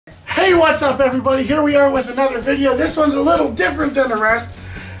Hey, what's up everybody? Here we are with another video. This one's a little different than the rest.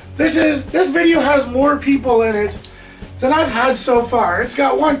 This video has more people in it than I've had so far. It's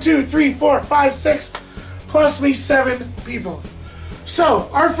got 1, 2, 3, 4, 5, 6, plus me 7 people. So,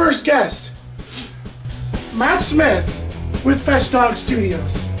 our first guest, Matt Smith with Fetch Dog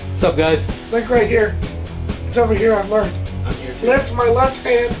Studios. What's up, guys? Look right here. It's over here on Learn. I'm here too. Lift my left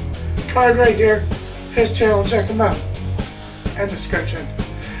hand card right here. His channel, check him out. And description.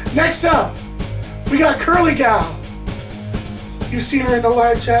 Next up, we got Curly Gal. You see her in the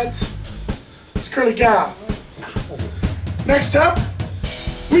live chats? It's Curly Gal. Next up,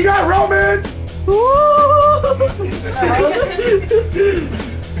 we got Roman.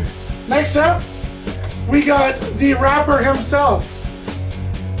 Next up, we got the rapper himself,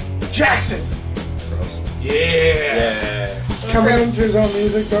 Jackson. Yeah. He's coming into his own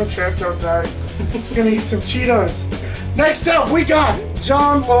music. Don't trip, don't die. He's gonna eat some Cheetos. Next up, we got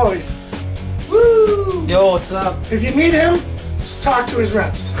John Lloyd. Woo! Yo, what's up? If you need him, just talk to his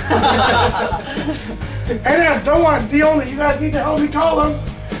reps. And then, the one, the only, you guys need to help me call him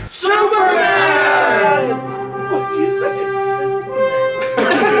Superman! What'd you say?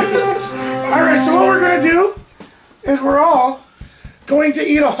 Alright, so what we're gonna do is we're all going to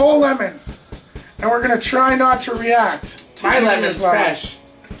eat a whole lemon. And we're gonna try not to react. My lemon's fresh.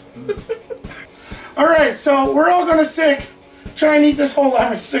 Alright, so we're all gonna try and eat this whole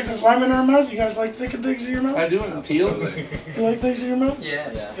lemon. Stick this lemon in our mouth. You guys like sticking things in your mouth? I do it in peels. You like things in your mouth?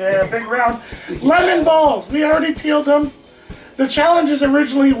 Yes. Yeah, big round. Lemon balls. We already peeled them. The challenge is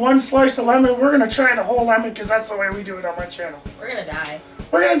originally 1 slice of lemon. We're gonna try the whole lemon because that's the way we do it on my channel. We're gonna die.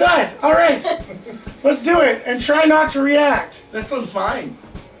 We're gonna die. Alright. Let's do it and try not to react. This one's mine.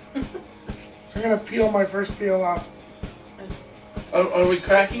 I'm gonna peel my first peel off. Are we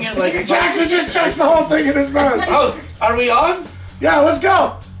cracking it like a Jackson just chucks the whole thing in his mouth. Oh, are we on? Yeah, let's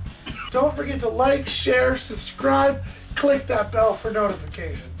go. Don't forget to like, share, subscribe, click that bell for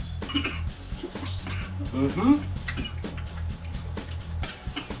notifications. Mm-hmm.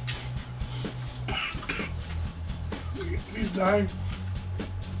 He's dying.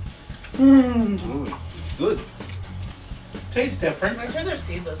 Mmm. Good. Tastes different. I'm sure there's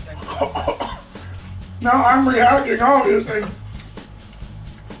seedless things. Now I'm reacting, obviously.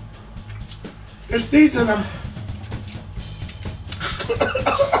 There's seeds in them.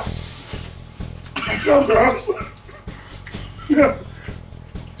 It's so gross. Yeah.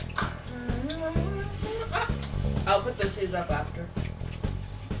 I'll put the seeds up after.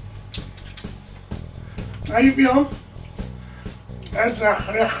 How you feeling? That's yeah.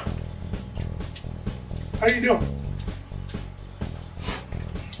 How you doing?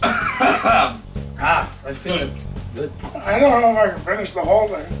 I feel it. Good. I don't know if I can finish the whole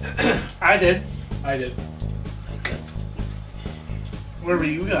thing. I did. I did. Where were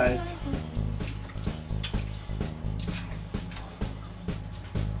you guys?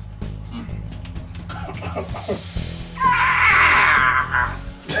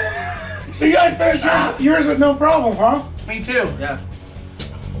 So you guys finished yours with no problem, huh? Me too. Yeah.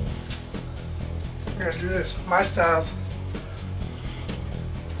 I'm gonna do this. My styles.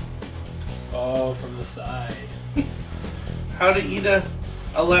 Oh, from the side. How to eat a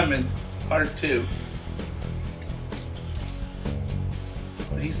lemon, part 2.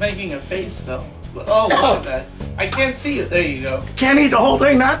 He's making a face though. Oh, look at that. I can't see it. There you go. Can't eat the whole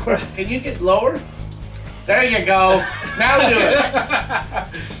thing that quick. Can you get lower? There you go. Now do it.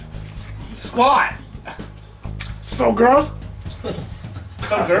 Squat. So gross.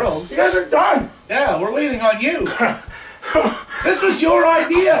 So girls. You guys are done. Yeah, we're waiting on you. This was your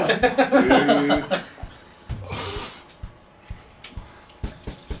idea.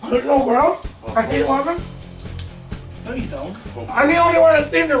 There's no gross. I hate lemon. No, you don't. I'm the only one that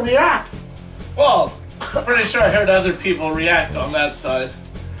seemed to react. Well, I'm pretty sure I heard other people react on that side.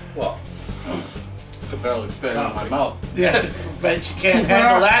 Well, I could barely fit it in my mouth. Yeah, bet you can't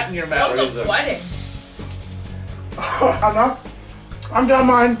handle that in your mouth. Also sweating. I'm done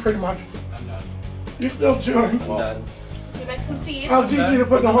mine, pretty much. I'm done. You still chewing. I'm done. You make some seeds? I'll teach you to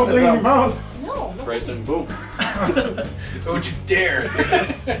put the whole thing in your mouth. No. Right then, boom. Don't you dare.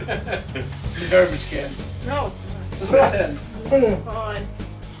 It's a garbage can. No. Just pretend. Put it. Come on.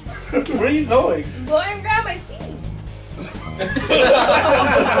 Where are you going? Go and grab my seeds. I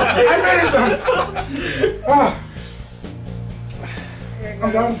finished them. Ah,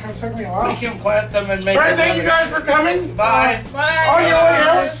 I'm done. It took me a We while. can plant them and make Alright, them thank you guys for coming. Bye. Bye. On your way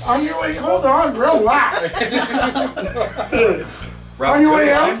out. On your way. Hold on. Relax. On your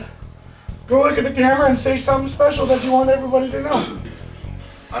way out. Go look at the camera and say something special that you want everybody to know.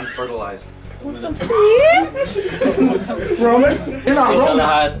 Unfertilized. Want some seeds? Roman? You're not Face on the Roman.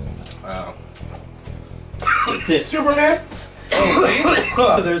 hat. Superman?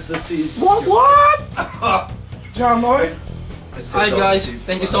 There's the seeds. What? John Lloyd? Hi guys,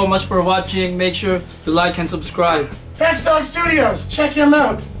 thank you so much for watching. Make sure to like and subscribe. Fast Dog Studios, check him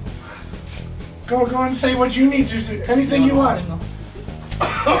out. Go and say what you need to say. Anything you want.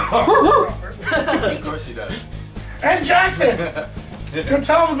 Of course he does. And Jackson! Go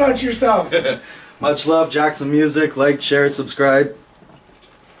tell him about yourself. Much love, Jackson Music. Like, share, subscribe.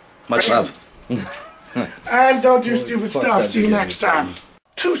 Much love. And don't do stupid fuck stuff. that See you video next time.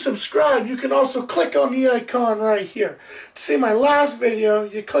 To subscribe, you can also click on the icon right here. To see my last video,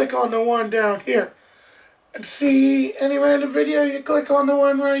 you click on the one down here. And to see any random video, you click on the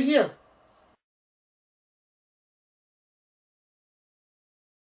one right here.